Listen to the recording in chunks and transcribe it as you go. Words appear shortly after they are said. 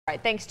All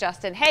right, thanks,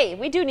 Justin. Hey,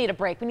 we do need a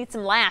break. We need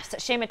some laughs.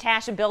 Shayma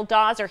Tash and Bill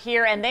Dawes are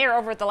here, and they are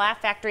over at the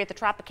Laugh Factory at the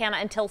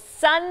Tropicana until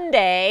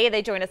Sunday.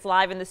 They join us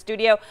live in the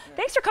studio.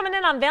 Thanks for coming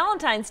in on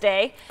Valentine's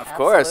Day. Of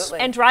course.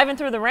 And driving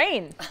through the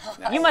rain.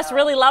 You must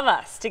really love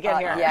us to get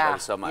here. Yeah, thank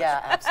you so much.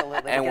 Yeah,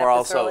 absolutely. And we're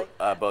also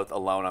both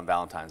alone on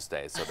Valentine's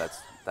Day, so that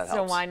helps.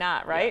 So why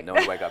not, right? Yeah, no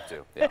one to wake up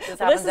to. Yeah. This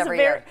happens every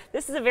year.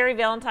 This is a very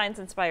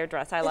Valentine's-inspired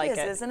dress. I like it.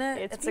 It is, isn't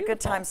it? It's a good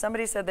beautiful. time.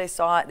 Somebody said they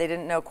saw it. They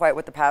didn't know quite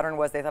what the pattern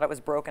was. They thought it was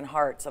broken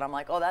hearts. And I'm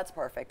like, oh, that's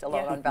perfect.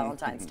 Alone on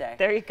Valentine's Day.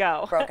 There you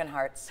go. Broken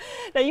hearts.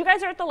 Now, you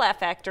guys are at the Laugh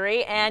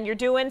Factory, and you're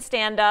doing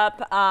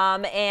stand-up,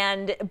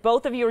 and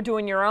both of you are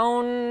doing your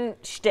own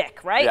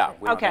shtick, right? Yeah,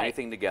 we don't have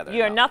anything together.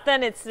 You're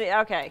nothing. It's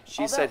okay.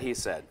 She said, he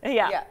said.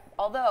 Yeah.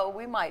 Although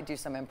we might do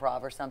some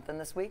improv or something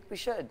this week. We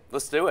should.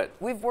 Let's do it.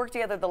 We've worked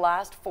together the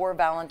last 4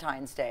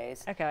 Valentine's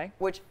Days. Okay.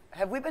 Which,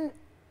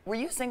 were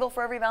you single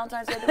for every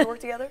Valentine's Day that we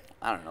worked together?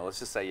 I don't know. Let's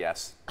just say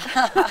yes.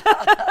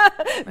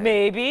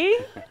 Maybe.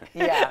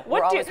 Yeah,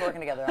 we're always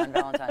working together on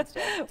Valentine's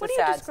Day. It's a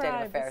sad state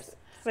of affairs.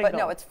 But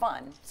no, it's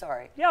fun.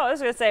 Sorry. Yeah, I was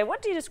going to say,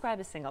 what do you describe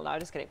as single? No,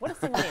 just kidding. What does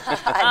single mean?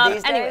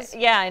 These anyway, days?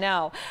 yeah, I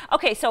know.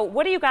 Okay, so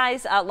what do you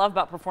guys love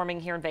about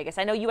performing here in Vegas?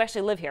 I know you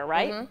actually live here,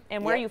 right? Mm-hmm.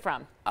 And where are you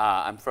from?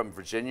 I'm from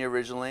Virginia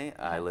originally.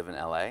 I live in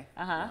LA.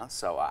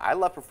 So I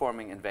love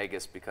performing in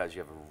Vegas because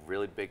you have a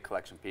really big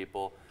collection of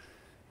people.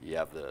 You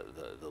have the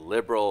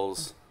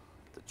liberals,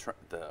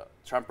 the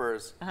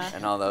Trumpers,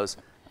 and all those.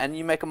 And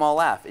you make them all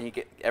laugh, and you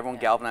get everyone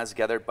galvanized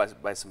together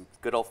by some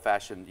good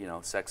old-fashioned,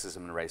 sexism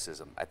and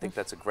racism. I think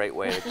that's a great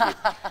way to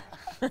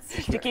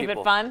keep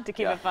it fun,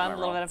 a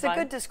little bit of fun. It's a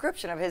good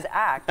description of his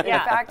act.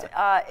 Yeah. In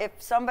fact, if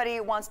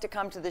somebody wants to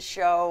come to the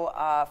show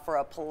for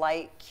a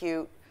polite,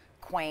 cute,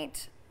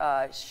 quaint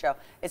show,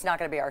 it's not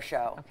going to be our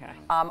show. Okay.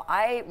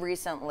 I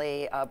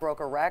recently broke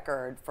a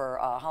record for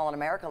Holland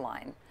America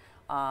Line.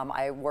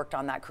 I worked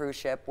on that cruise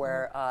ship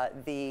where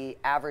the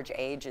average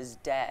age is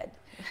dead.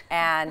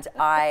 And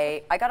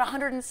I got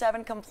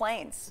 107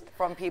 complaints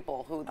from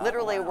people who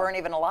literally weren't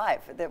even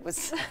alive.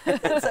 It's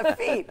a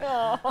feat.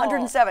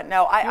 107.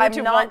 No, I'm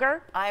too not.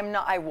 vulgar? I'm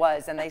not. I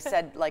was, and they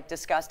said like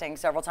disgusting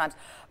several times.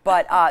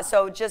 But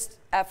so just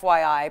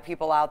FYI,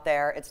 people out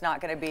there, it's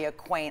not going to be a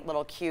quaint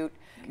little cute.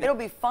 It'll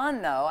be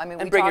fun though. I mean,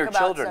 and we bring talk your about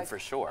children sex. for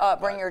sure.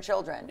 Bring your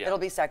children. Yeah. It'll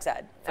be sex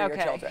ed for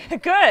your children.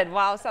 Good.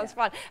 Wow, sounds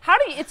fun.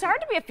 It's hard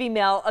to be a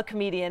female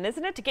comedian,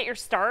 isn't it? To get your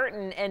start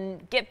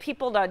and get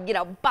people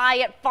to buy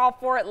it, fall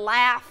for it,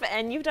 laugh,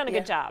 and you've done a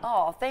good job.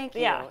 Oh, thank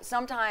you. Yeah.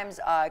 Sometimes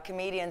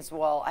comedians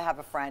will. I have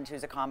a friend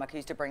who's a comic who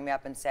used to bring me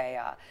up and say,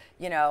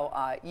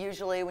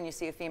 usually when you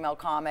see a female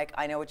comic,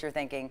 I know what you're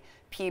thinking,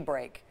 pee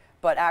break.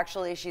 But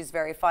actually, she's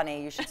very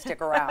funny. You should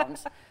stick around.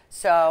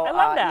 So I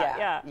love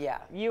that. Yeah.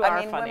 You are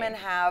funny. Women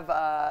have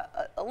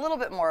a little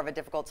bit more of a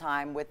difficult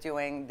time with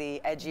doing the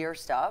edgier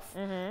stuff,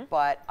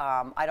 but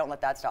I don't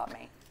let that stop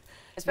me.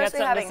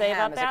 Especially having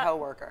him as a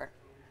coworker.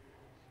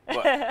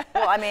 Well,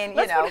 I mean,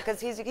 because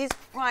he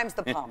primes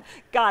the pump.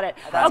 Got it.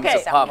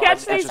 Okay,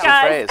 catch these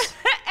guys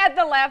at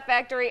the Laugh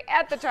Factory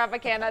at the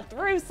Tropicana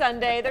through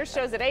Sunday. Their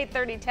shows at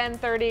 8:30,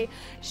 10:30.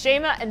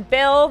 Shayma and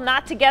Bill,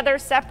 not together,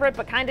 separate,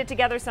 but kind of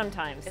together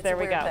sometimes. It's there a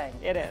we weird go. thing.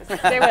 It is.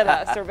 Stay with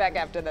us. We're back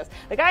after this.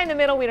 The guy in the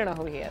middle, we don't know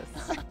who he is.